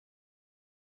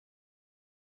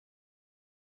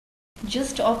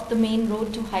just off the main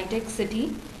road to Hitec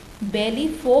City, barely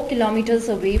 4 kilometers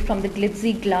away from the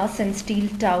glitzy glass and steel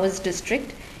towers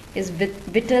district, is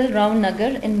Vittal Rao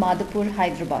Nagar in Madhapur,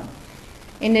 Hyderabad.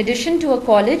 In addition to a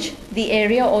college, the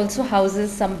area also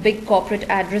houses some big corporate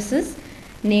addresses,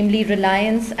 namely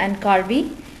Reliance and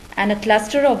Carvey, and a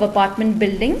cluster of apartment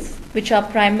buildings which are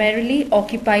primarily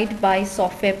occupied by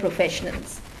software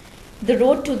professionals. The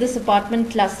road to this apartment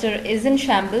cluster is in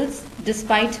shambles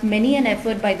despite many an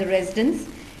effort by the residents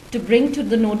to bring to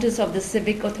the notice of the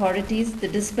civic authorities the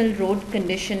dismal road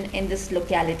condition in this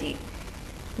locality.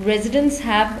 Residents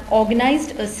have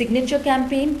organized a signature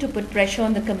campaign to put pressure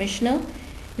on the commissioner,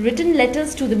 written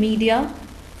letters to the media,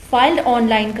 filed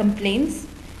online complaints,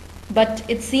 but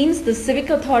it seems the civic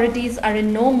authorities are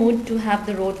in no mood to have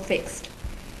the road fixed.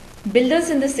 Builders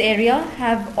in this area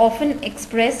have often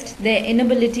expressed their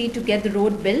inability to get the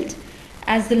road built,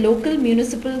 as the local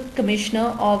municipal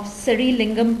commissioner of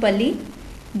Srilingampalli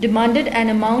demanded an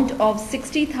amount of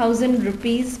 60,000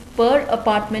 rupees per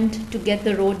apartment to get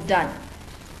the road done.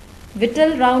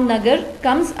 Vittal Rao Nagar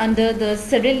comes under the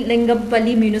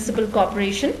Srilingampalli Municipal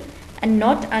Corporation and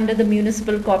not under the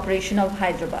Municipal Corporation of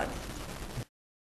Hyderabad.